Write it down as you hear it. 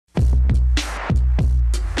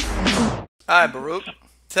Hi, Baruch.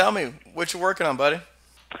 Tell me what you're working on, buddy.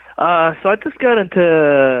 So I just got into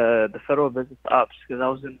the federal business ops because I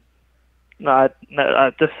was in. No,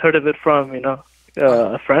 I just heard of it from Uh,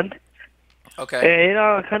 a friend, okay. and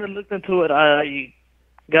I kind of looked into it. I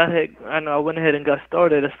got ahead, I know I went ahead and got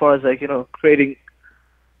started as far as like creating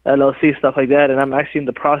LLC stuff like that, and I'm actually in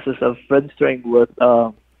the process of registering with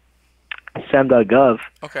sam.gov.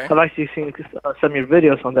 Okay. I've actually seen some of your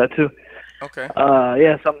videos on that too. Okay.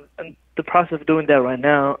 Yeah, so I'm in the process of doing that right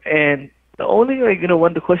now, and the only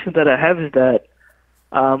one of the questions that I have is that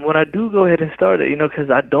when I do go ahead and start it, because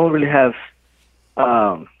I don't really have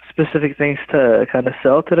specific things to kind of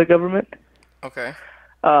sell to the government. Okay.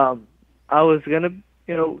 Um, I was gonna,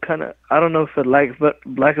 kind of, I don't know if it like, but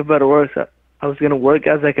lack of better words, I was gonna work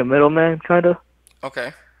as like a middleman, kind of,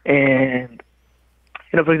 Okay. and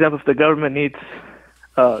for example, if the government needs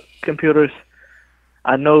computers,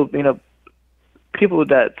 I know, people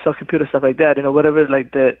that sell computer stuff like that, whatever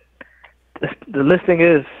like the listing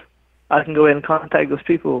is, I can go ahead and contact those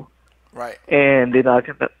people, Right. and I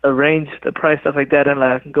can arrange the price stuff like that, and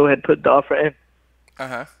like, I can go ahead and put the offer in, Uh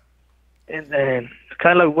huh. and then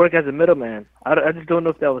kind of like work as a middleman. I just don't know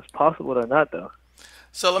if that was possible or not though.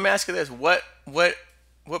 So let me ask you this: what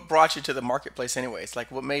brought you to the marketplace, anyways?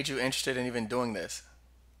 Like, what made you interested in even doing this?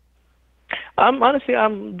 I'm honestly, I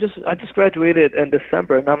just graduated in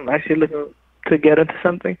December, and I'm actually looking to get into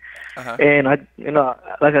something. Uh huh. And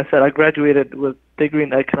like I said, I graduated with degree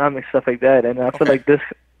in economics stuff like that, and I feel Okay. like this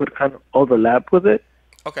would kind of overlap with it.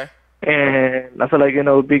 Okay. And I feel like it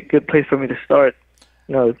would be a good place for me to start.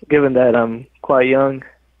 Given that I'm quite young,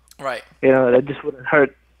 Right. that just wouldn't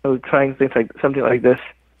hurt. Trying things like something like this.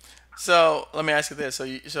 So let me ask you this: so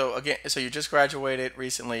you just graduated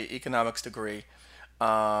recently, economics degree.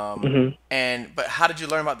 hmm And but how did you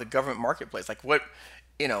learn about the government marketplace? Like, what,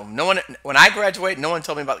 no one when I graduated, no one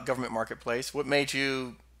told me about the government marketplace. What made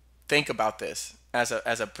you think about this as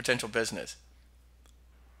a potential business?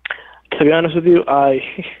 To be honest with you, I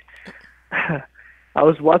I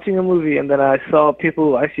was watching a movie and then I saw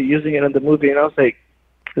people actually using it in the movie, and I was like,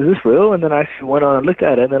 "Is this real?" And then I actually went on and looked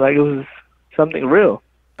at it, and then like it was something real.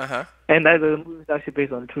 Uh huh. And the movie is actually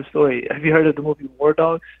based on a true story. Have you heard of the movie War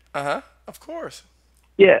Dogs? Uh huh. Of course.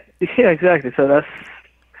 Yeah, yeah, exactly. So that's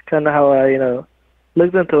kind of how I,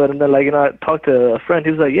 looked into it, and then like I talked to a friend.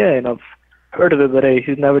 He was like, "Yeah, and I've heard of it, but hey,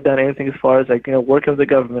 he's never done anything as far as like working with the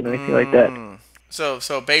government or anything like that." Mm.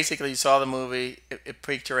 So basically, you saw the movie, it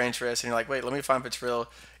piqued your interest, and you're like, wait, let me find if it's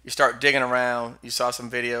real. You start digging around. You saw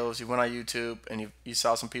some videos. You went on YouTube, and you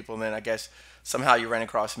saw some people, and then I guess somehow you ran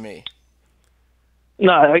across me.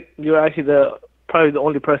 No, you're actually the probably the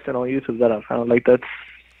only person on YouTube that I found like that's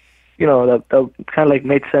that kind of like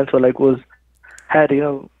made sense or like was had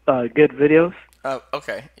good videos. Oh,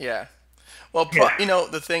 okay, yeah. Well, Yeah.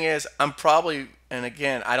 the thing is, I'm probably, and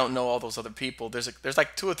again, I don't know all those other people. There's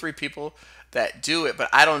like two or three people that do it, but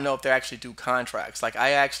I don't know if they actually do contracts. Like,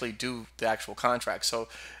 I actually do the actual contracts, so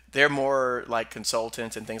they're more like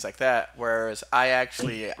consultants and things like that. Whereas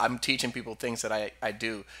I'm teaching people things that I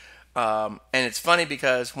do. And it's funny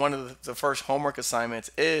because one of the first homework assignments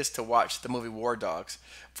is to watch the movie War Dogs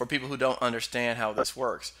for people who don't understand how this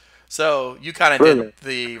works. So you kind of did Really?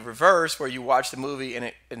 the reverse where you watched the movie and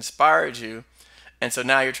it inspired you, and so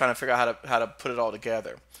now you're trying to figure out how to put it all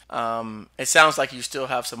together. It sounds like you still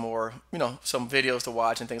have some more, some videos to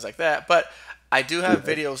watch and things like that. But I do have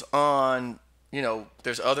videos on,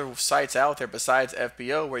 there's other sites out there besides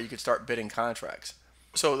FBO where you could start bidding contracts.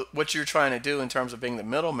 So what you're trying to do in terms of being the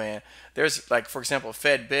middleman, there's like, for example,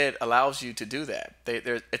 FedBid allows you to do that.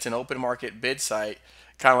 It's an open market bid site,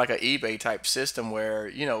 kind of like an eBay type system where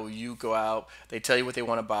you go out, they tell you what they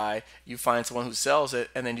want to buy, you find someone who sells it,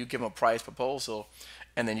 and then you give them a price proposal,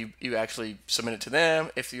 and then you actually submit it to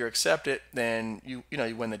them. If you're accepted, then you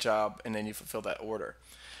win the job, and then you fulfill that order.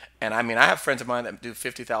 And I mean, I have friends of mine that do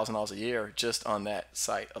 $50,000 a year just on that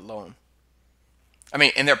site alone. I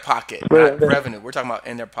mean, in their pocket, not Really? revenue. We're talking about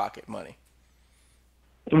in their pocket money.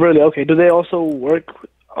 Really? Okay. Do they also work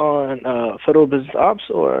on federal business ops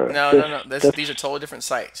or No, just no, no. just These are totally different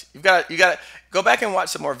sites. You got to go back and watch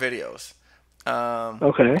some more videos.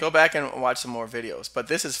 okay? Go back and watch some more videos. But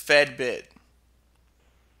this is FedBid.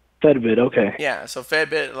 FedBid. Okay. Yeah, so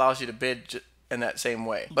FedBid allows you to bid in that same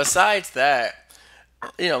way. Besides that,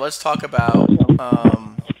 let's talk about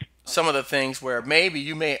some of the things where maybe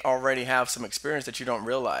you may already have some experience that you don't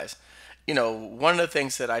realize. One of the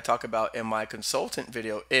things that I talk about in my consultant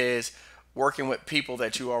video is working with people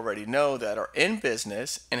that you already know that are in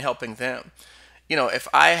business and helping them. If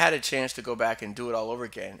I had a chance to go back and do it all over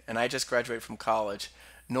again, and I just graduated from college,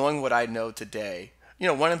 knowing what I know today,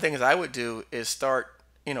 one of the things I would do is start.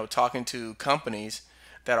 talking to companies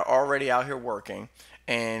that are already out here working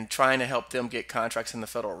and trying to help them get contracts in the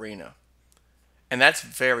federal arena, and that's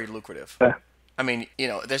very lucrative. Yeah. I mean,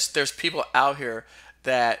 there's people out here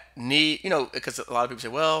that need, because a lot of people say,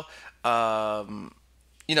 well, um,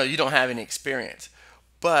 you don't have any experience,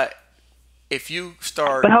 but if you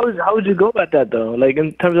start, But how would you go about that though? Like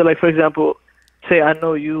in terms of like, for example, say I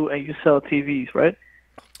know you and you sell TVs, right?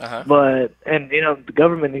 uh-huh. But and the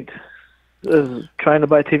government needs is trying to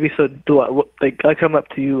buy TV. So do I like I come up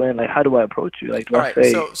to you and like how do I approach you? Like do All I right.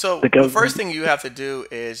 say So the the first government? thing you have to do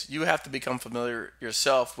is you have to become familiar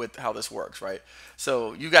yourself with how this works, right?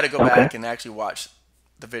 So you got to go Okay. back and actually watch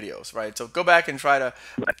the videos, right? So go back and try to.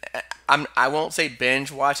 I won't say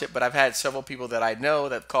binge watch it, but I've had several people that I know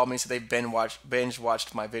that called me and said they've binge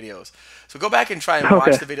watched my videos. So go back and try and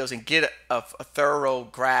watch Okay. the videos and get a thorough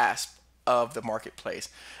grasp of the marketplace.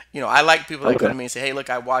 I like people that come Okay. to me and say, "Hey, look,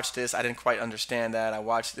 I watched this. I didn't quite understand that. I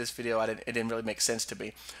watched this video. It didn't really make sense to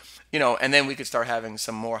me." And then we could start having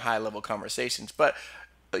some more high level conversations. But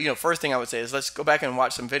first thing I would say is let's go back and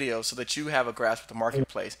watch some videos so that you have a grasp of the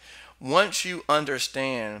marketplace. Once you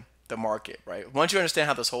understand the market, right? Once you understand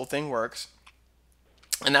how this whole thing works,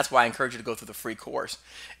 and that's why I encourage you to go through the free course,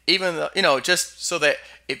 even though just so that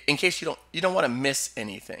in case you don't want to miss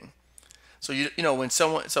anything. So when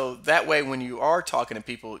someone so that way when you are talking to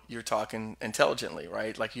people, you're talking intelligently,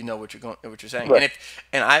 right? Like what you're saying. Right.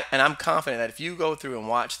 I'm confident that if you go through and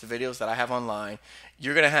watch the videos that I have online,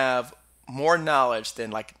 you're gonna have more knowledge than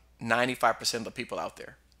like 95% of the people out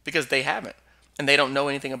there because they haven't and they don't know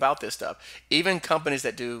anything about this stuff. Even companies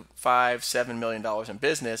that do $5-7 million in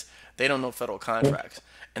business, they don't know federal contracts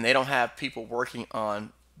and they don't have people working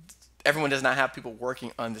on everyone does not have people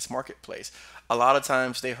working on this marketplace. A lot of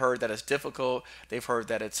times they heard that it's difficult, they've heard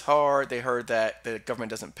that it's hard, they heard that the government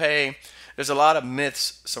doesn't pay. There's a lot of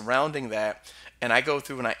myths surrounding that, and I go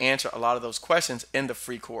through and I answer a lot of those questions in the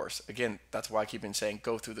free course. Again, that's why I keep on saying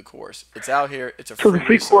go through the course. It's out here, it's a So the free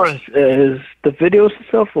free resource. course is the videos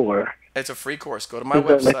itself, or It's a free course. Go to my is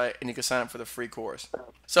that like website and you can sign up for the free course.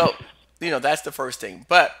 So, that's the first thing.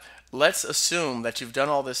 But let's assume that you've done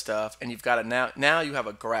all this stuff and you've got it now. Now you have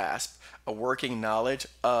a grasp, a working knowledge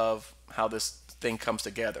of how this thing comes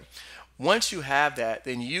together. Once you have that,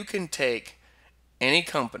 then you can take any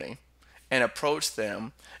company and approach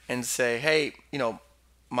them and say, hey,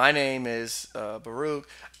 my name is Baruch,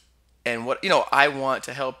 and I want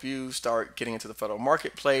to help you start getting into the federal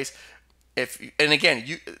marketplace. And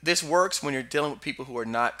again, this works when you're dealing with people who are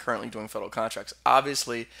not currently doing federal contracts.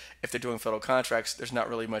 Obviously, if they're doing federal contracts, there's not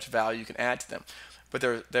really much value you can add to them. But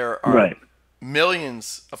there are right?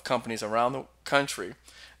 millions of companies around the country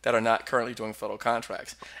that are not currently doing federal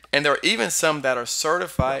contracts, and there are even some that are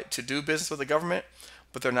certified to do business with the government,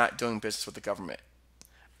 but they're not doing business with the government.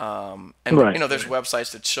 And Right. there's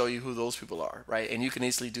websites that show you who those people are, right? And you can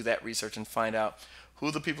easily do that research and find out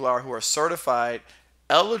who the people are who are certified,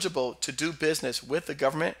 eligible to do business with the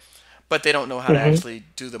government, but they don't know how to Mm-hmm. actually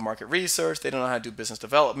do the market research. They don't know how to do business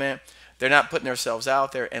development. They're not putting themselves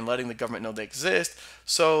out there and letting the government know they exist.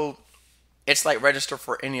 So it's like register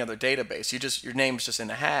for any other database. Your name's just in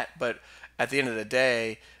the hat, but at the end of the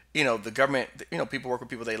day, the government, people work with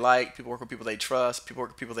people they like, people work with people they trust, people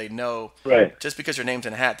work with people they know. Right. Just because your name's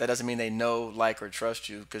in a hat, that doesn't mean they know, like, or trust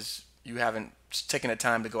you because you haven't taken the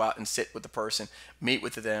time to go out and sit with the person, meet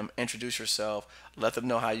with them, introduce yourself, let them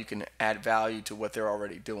know how you can add value to what they're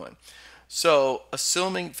already doing. So,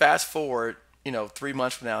 assuming fast forward, 3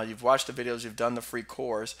 months from now, you've watched the videos, you've done the free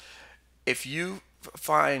course. If you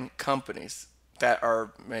find companies that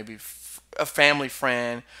are maybe a family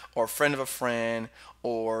friend or a friend of a friend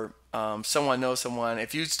or someone knows someone,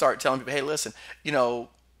 if you start telling people, hey, listen,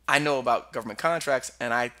 I know about government contracts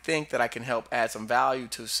and I think that I can help add some value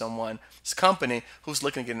to someone's company who's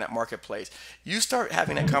looking to get in that marketplace. You start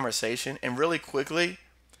having that conversation and really quickly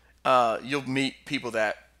you'll meet people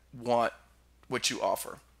that want what you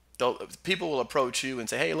offer. People will approach you and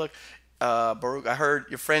say, hey, look, Baruch, I heard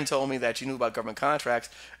your friend told me that you knew about government contracts.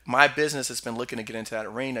 My business has been looking to get into that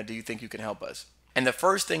arena. Do you think you can help us? And the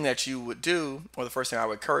first thing that you would do, or the first thing I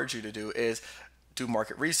would encourage you to do, is do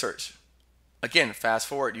market research. Again, fast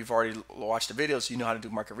forward, you've already watched the videos, so you know how to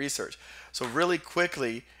do market research. So really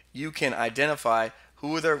quickly, you can identify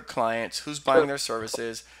who are their clients, who's buying their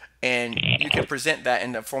services, and you can present that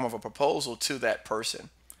in the form of a proposal to that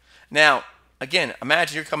person. Now, again,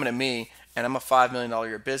 imagine you're coming to me and I'm a $5 million a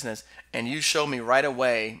year business, and you show me right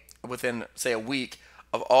away within, say, a week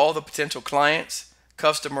of all the potential clients,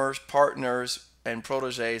 customers, partners, and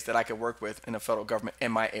proteges that I could work with in the federal government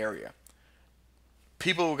in my area.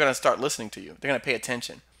 People are going to start listening to you. They're going to pay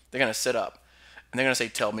attention. They're going to sit up and they're going to say,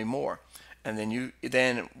 tell me more. And then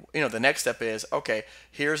the next step is, okay,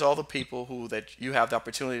 here's all the people who that you have the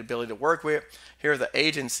opportunity ability to work with. Here are the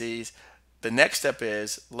agencies. The next step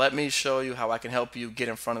is, let me show you how I can help you get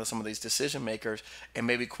in front of some of these decision makers and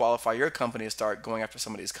maybe qualify your company to start going after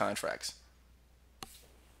some of these contracts.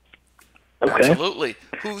 Okay. Absolutely.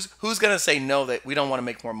 Who's gonna say no that we don't want to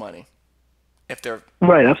make more money if they're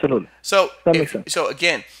Right. Absolutely. so That makes if sense. so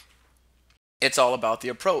again, it's all about the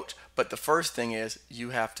approach. But the first thing is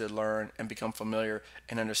you have to learn and become familiar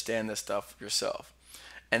and understand this stuff yourself.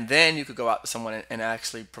 And then you could go out to someone and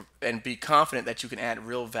actually and be confident that you can add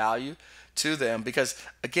real value to them, because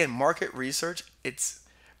again, market research, it's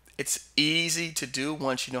easy to do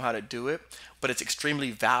once you know how to do it, but it's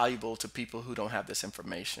extremely valuable to people who don't have this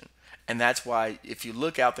information. And that's why if you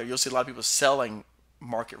look out there, you'll see a lot of people selling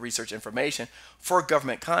market research information for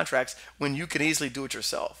government contracts when you can easily do it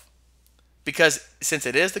yourself. Because since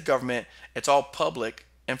it is the government, it's all public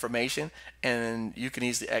information, and you can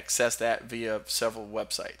easily access that via several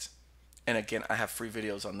websites. And again, I have free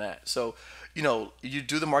videos on that. So, you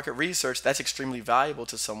do the market research, that's extremely valuable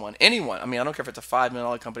to someone, anyone. I mean, I don't care if it's a $5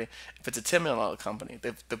 million company, if it's a $10 million company.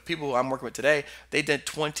 The people who I'm working with today, they did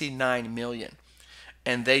 29 million,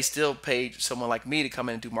 and they still paid someone like me to come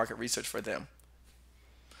in and do market research for them.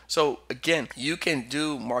 So again, you can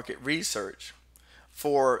do market research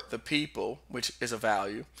for the people, which is a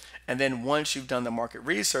value. And then once you've done the market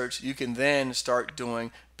research, you can then start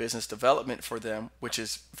doing business development for them, which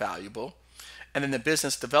is valuable. And then the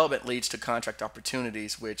business development leads to contract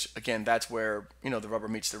opportunities, which again, that's where, the rubber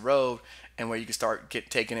meets the road and where you can start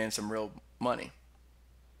taking in some real money.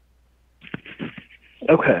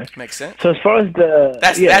 Okay. Makes sense? So as far as the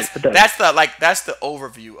That's yeah, that's it does. that's the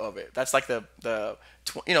overview of it. That's like the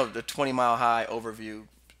 20-mile high overview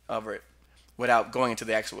of it without going into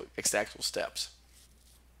the actual steps.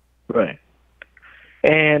 Right.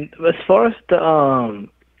 And as far as the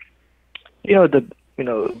the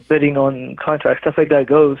bidding on contracts, stuff like that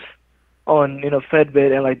goes on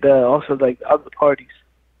FedBid and like the also like other parties.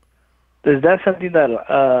 Is that something that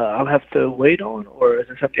I'll have to wait on, or is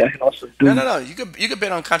it something I can also No, do? no, no. You could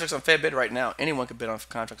bid on contracts on FedBid right now. Anyone could bid on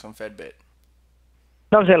contracts on FedBid.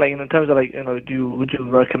 No, I'm saying like in terms of like would you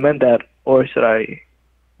recommend that, or should I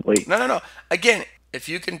wait? No, no, no. Again, if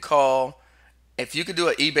you could do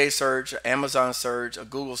an eBay search, an Amazon search, a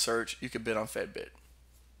Google search, you could bid on FedBid.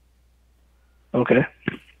 Okay.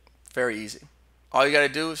 Very easy. All you got to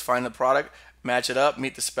do is find the product, match it up,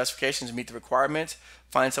 meet the specifications, meet the requirements,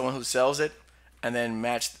 find someone who sells it, and then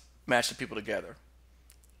match the people together.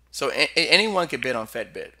 So anyone can bid on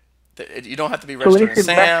FedBid. You don't have to be So when registered you in say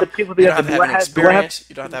match the SAM. people You don't have together, to have any experience.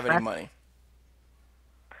 You don't have to to have any match? money.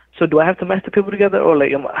 So do I have to match the people together, or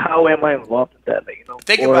like how am I involved in that? Like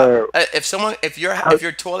Think about or how? if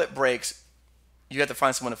your toilet breaks, you have to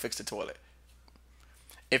find someone to fix the toilet.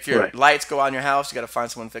 If your Right. lights go out in your house, you got to find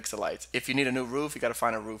someone to fix the lights. If you need a new roof, you got to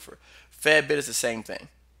find a roofer. FedBid is the same thing.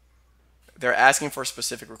 They're asking for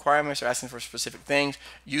specific requirements. They're asking for specific things.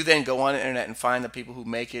 You then go on the internet and find the people who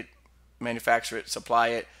make it, manufacture it, supply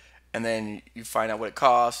it, and then you find out what it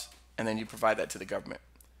costs, and then you provide that to the government.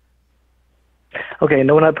 Okay. And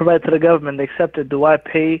then when I provide it to the government, they accept it. Do I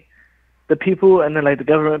pay the people, and then like the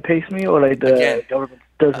government pays me, or like Again, the government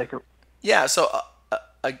does like yeah. So,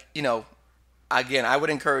 again, I would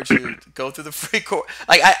encourage you to go through the free course.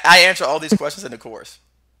 Like I answer all these questions in the course.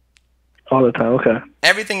 all the time? Okay.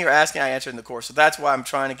 Everything you're asking, I answer in the course. So that's why I'm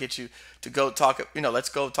trying to get you to go talk. Let's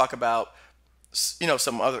go talk about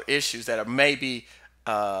some other issues that are maybe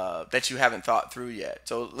that you haven't thought through yet.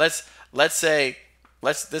 So let's say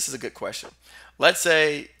this is a good question. Let's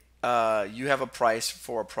say you have a price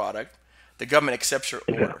for a product. The government accepts your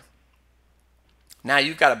Okay. order. Now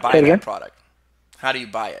you've got to Say buy it that again. product. How do you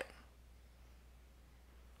buy it?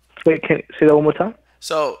 Wait, can you say that one more time?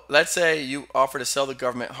 So let's say you offer to sell the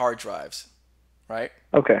government hard drives, right?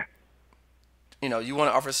 Okay. You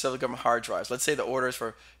want to offer to sell the government hard drives. Let's say the order is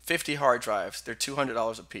for 50 hard drives. They're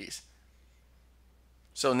 $200 a piece.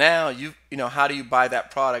 So now how do you buy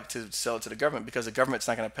that product to sell it to the government? Because the government's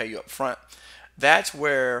not going to pay you up front. That's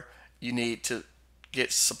where you need to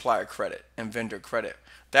get supplier credit and vendor credit.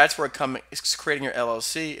 That's where creating your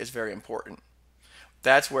LLC is very important.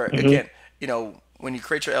 That's where, Mhm. again, when you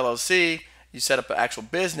create your LLC, you set up an actual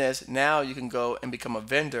business. Now you can go and become a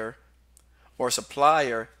vendor or a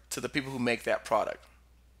supplier to the people who make that product.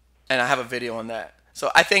 And I have a video on that.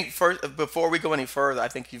 So I think first, before we go any further, I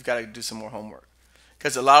think you've got to do some more homework,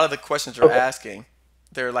 because a lot of the questions you're Okay. asking,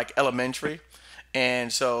 they're like elementary.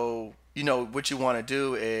 And so, what you want to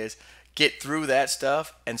do is get through that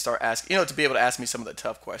stuff and start asking, to be able to ask me some of the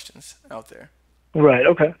tough questions out there. Right.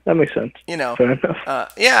 Okay. That makes sense. You know, Fair enough.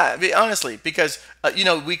 yeah, honestly, because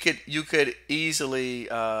you could easily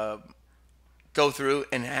go through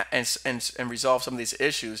and resolve some of these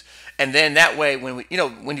issues, and then that way when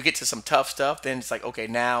when you get to some tough stuff, then it's like, okay,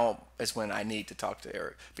 now is when I need to talk to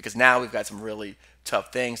Eric, because now we've got some really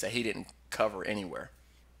tough things that he didn't cover anywhere.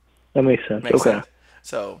 That makes sense. Makes Okay. sense.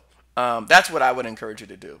 So that's what I would encourage you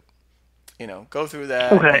to do. Go through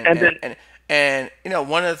that, Okay. And then and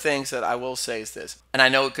one of the things that I will say is this, and I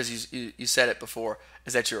know because you said it before,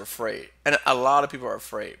 is that you're afraid, and a lot of people are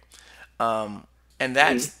afraid, and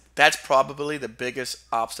mhm. that's probably the biggest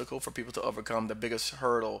obstacle for people to overcome. The biggest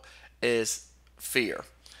hurdle is fear,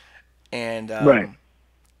 and Right.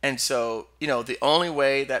 so the only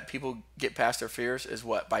way that people get past their fears is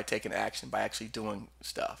what? By taking action, by actually doing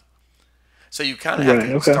stuff. So you kind of have Right.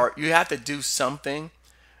 to Okay. start. You have to do something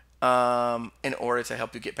in order to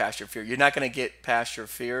help you get past your fear. You're not going to get past your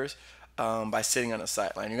fears by sitting on the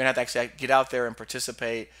sideline. You're going to have to actually get out there and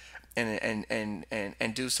participate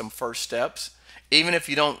and do some first steps. Even if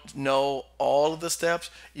you don't know all of the steps,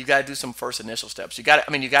 you got to do some first initial steps. You got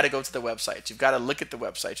to go to the websites. You've got to look at the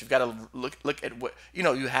websites. You've got to look at what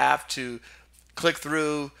you have to click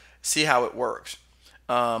through, see how it works.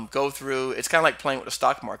 Go through. It's kind of like playing with the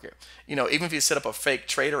stock market. Even if you set up a fake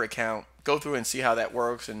trader account, go through and see how that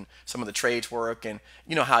works and some of the trades work, and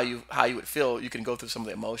how you would feel. You can go through some of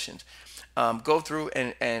the emotions. Go through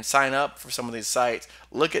and sign up for some of these sites.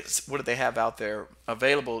 Look at what do they have out there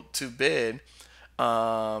available to bid,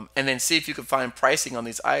 and then see if you can find pricing on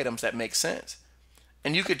these items that make sense.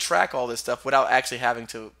 And you could track all this stuff without actually having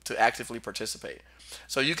to actively participate.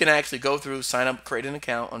 So you can actually go through, sign up, create an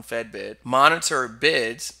account on FedBid, monitor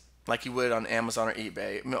bids like you would on Amazon or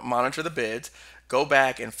eBay. Monitor the bids, go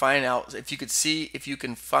back and find out if you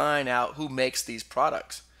can find out who makes these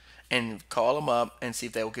products, and call them up and see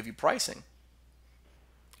if they will give you pricing.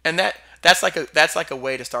 And that's like a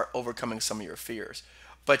way to start overcoming some of your fears.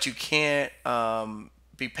 But you can't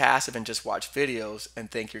be passive and just watch videos and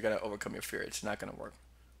think you're going to overcome your fear. It's not going to work.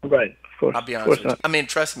 Right. Of course. I'll be Of honest course with you. not. I mean,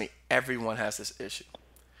 trust me, everyone has this issue.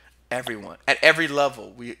 Everyone at every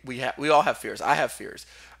level, we all have fears. I have fears.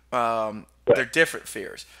 They're Right. different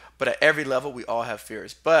fears, but at every level, we all have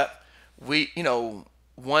fears. But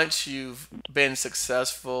once you've been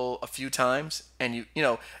successful a few times, and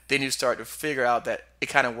then you start to figure out that it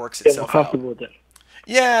kind of works Get more itself out. comfortable with it.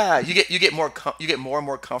 Yeah, you get more and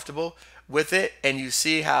more comfortable with it, and you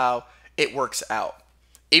see how it works out.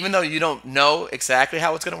 Even though you don't know exactly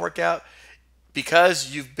how it's going to work out,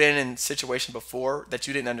 because you've been in situations before that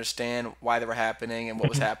you didn't understand why they were happening and what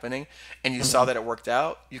was happening, and you saw Mhm. that it worked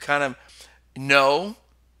out, you kind of know,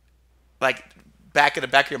 like, back in the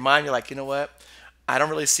back of your mind, you're like, you know what? I don't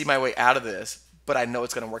really see my way out of this, but I know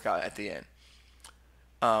it's going to work out at the end.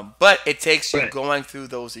 But it takes you Right. going through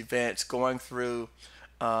those events, going through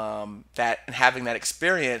that, and having that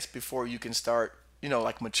experience before you can start,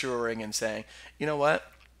 like maturing and saying, you know what,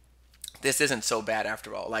 this isn't so bad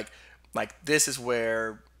after all. Like this is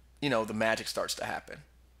where the magic starts to happen.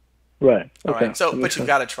 Right. All Okay. right. So, That but makes you've sense.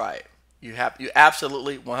 got to try it. You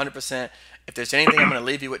absolutely 100%. If there's anything I'm going to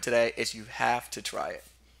leave you with today, is you have to try it.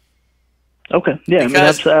 Okay. Yeah. I mean, Because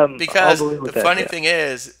that's I'll because believe the with that. funny Yeah. thing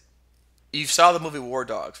is, you saw the movie War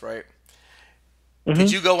Dogs, right? Did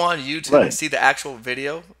Mhm. you go on YouTube and Right. see the actual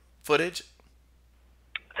video footage?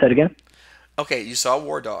 Say it again. Okay, you saw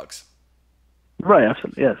War Dogs, Right.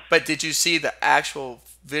 Absolutely. Yes. but did you see the actual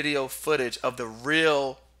video footage of the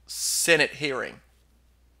real Senate hearing?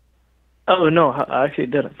 Oh no, I actually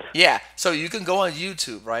didn't. Yeah, so you can go on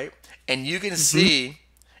YouTube, right? And you can Mhm. see,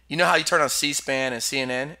 how you turn on C-SPAN and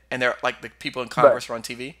CNN, and they're like the people in Right. Congress are on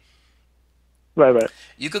TV. Right. Right.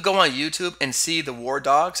 You could go on YouTube and see the War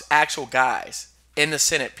Dogs, actual guys in the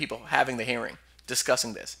Senate, people having the hearing,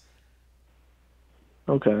 discussing this.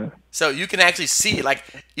 Okay. So you can actually see, like,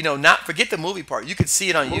 not forget the movie part. You could see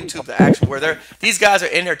it on YouTube, the actual where these guys are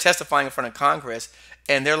in there testifying in front of Congress,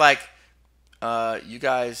 and they're like, "You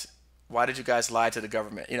guys, why did you guys lie to the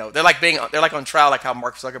government?" They're like on trial, like how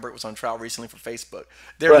Mark Zuckerberg was on trial recently for Facebook.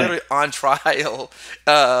 They're Right. literally on trial,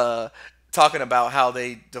 talking about how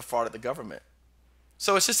they defrauded the government.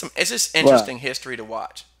 So it's just Wow. interesting history to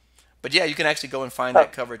watch. But yeah, you can actually go and find Uh,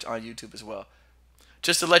 that coverage on YouTube as well.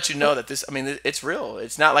 Just to let you know that this, I mean, it's real.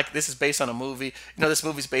 It's not like this is based on a movie. This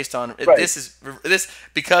movie's based on right. this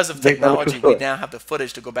because of Based on a true technology. We story. now have the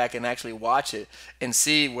footage to go back and actually watch it and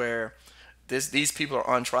see where these people are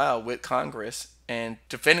on trial with Congress and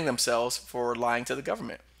defending themselves for lying to the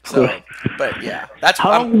government. Cool. So, but yeah, that's How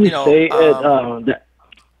I'm long would you say it? That,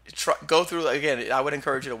 go through again. I would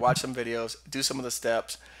encourage you to watch some videos, do some of the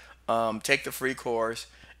steps, take the free course,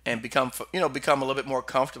 and become a little bit more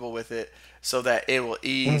comfortable with it, so that it will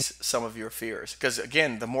Mhm. ease some of your fears. Because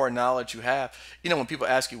again, the more knowledge you have, when people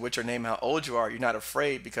ask you what's your name, how old you are, you're not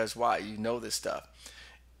afraid, because why? You know this stuff.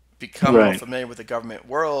 Become more Right. familiar with the government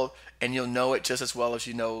world, and you'll know it just as well as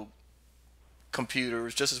you know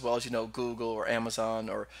computers, just as well as you know Google or Amazon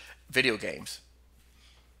or video games.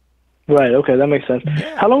 Right. Okay, that makes sense.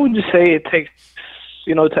 Yeah. How long would you say it takes,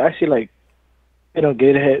 to actually like,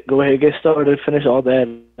 go ahead, get started, finish all that,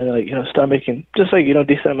 and like, start making just like,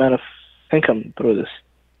 decent amount of income through this?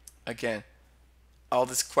 Again, all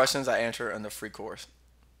these questions I answer in the free course.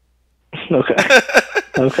 Okay.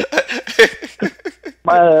 Okay.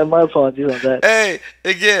 My apologies on that. Hey,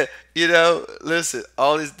 again, listen,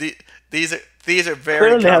 these are very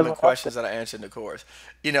Currently common haven't. questions that I answer in the course.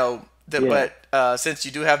 Yeah. But since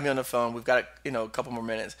you do have me on the phone, we've got a couple more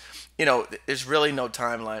minutes. There's really no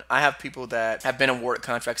timeline. I have people that have been awarded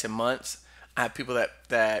contracts in months. I have people that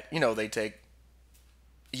they take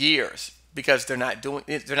years, because they're not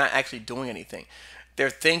actually doing anything. They're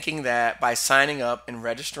thinking that by signing up and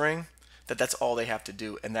registering, that's all they have to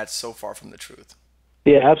do, and that's so far from the truth.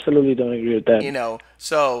 Yeah, absolutely don't agree with that.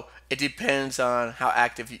 So it depends on how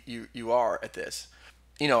active you are at this.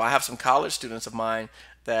 I have some college students of mine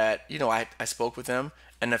that I spoke with them,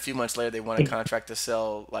 and a few months later they won a contract to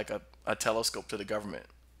sell like a telescope to the government.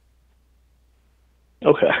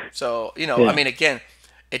 Okay. So I Yeah. mean, again,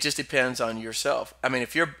 it just depends on yourself. I mean,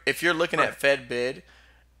 if you're looking at Fed bid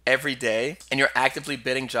every day and you're actively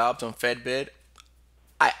bidding jobs on Fed bid,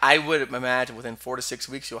 I would imagine within 4 to 6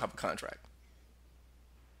 weeks you'll have a contract.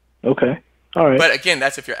 Okay. All right. But again,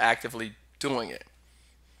 that's if you're actively doing it.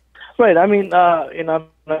 Right. I mean, I'm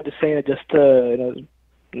not just saying it just to,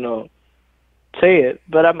 you know, say it,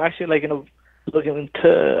 but I'm actually like, looking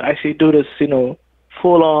to actually do this,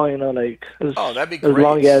 full on, like Oh, that'd be as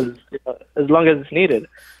long great. as, as long as it's needed.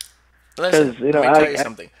 Listen, Because, let me tell you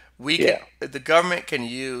something. yeah. The government can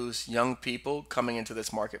use young people coming into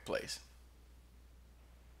this marketplace.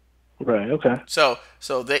 Right. Okay. So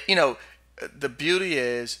that the beauty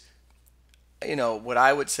is, what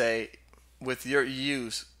I would say, with your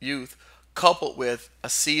youth coupled with a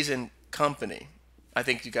seasoned company, I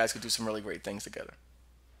think you guys could do some really great things together.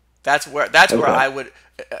 That's where Okay.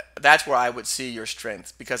 I would see your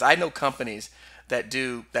strengths, because I know companies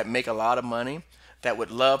that make a lot of money, that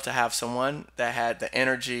would love to have someone that had the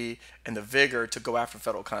energy and the vigor to go after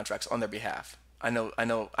federal contracts on their behalf. I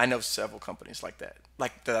know several companies like that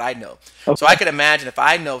I know. So I Okay. could imagine, if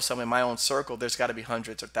I know some in my own circle, there's got to be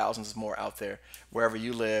hundreds or thousands more out there, wherever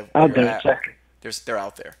you live, where Out you're there, at. exactly. They're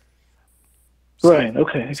out there. So Right.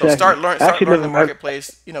 Okay. so Exactly. I start actually live learning the in my.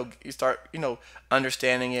 marketplace. You start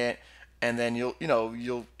understanding it, and then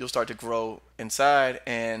you'll start to grow inside,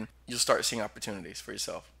 and you'll start seeing opportunities for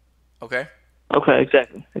yourself. Okay. Okay.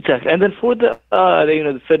 Exactly. Exactly. And then for the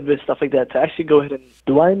Fitbit stuff like that, to actually go ahead and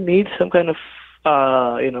do I need some kind of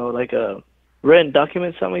like a written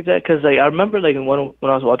document, something like that? Because like I remember like when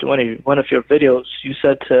I was watching one of your videos, you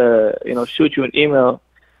said to shoot you an email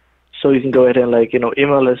so you can go ahead and like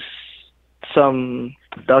email us some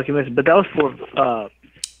documents, but that was for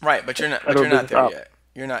Right, but federal you're not business there ops. yet.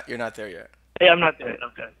 You're not there yet. Hey, I'm not there.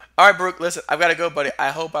 Okay. All right, Brooke. Listen, I've got to go, buddy. I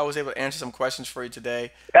hope I was able to answer some questions for you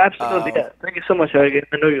today. Absolutely, Um, yeah. Thank you so much, Eric.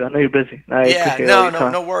 I know you're busy. I Yeah, appreciate all no, your no,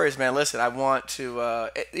 time. no worries, man. Listen, I want to,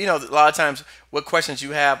 a lot of times, what questions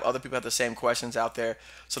you have, other people have the same questions out there.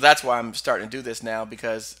 So that's why I'm starting to do this now,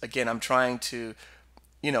 because again, I'm trying to,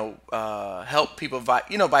 help people by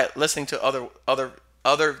listening to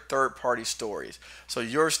other third party stories. So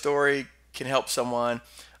your story can help someone,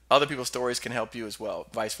 other people's stories can help you as well,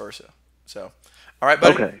 vice versa. So, all right,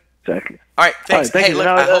 buddy. Okay, exactly. All right, All right, thanks. thank Hey, you. look,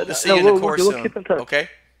 Now, I hope to see no, you in the we'll course we'll soon. keep in touch. Okay.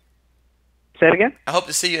 Say it again. I hope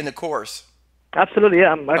to see you in the course. Absolutely,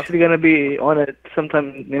 yeah. I'm Okay. actually gonna be on it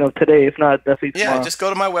sometime, today. If not, definitely Yeah, tomorrow. just go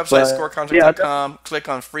to my website, But yeah, I'll scorecontract.com, click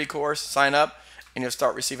on free course, sign up, and you'll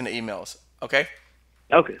start receiving the emails. Okay?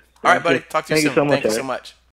 okay. All right, Sounds buddy. good. Talk to you Thank you soon. so much, Thank you so Eric. much.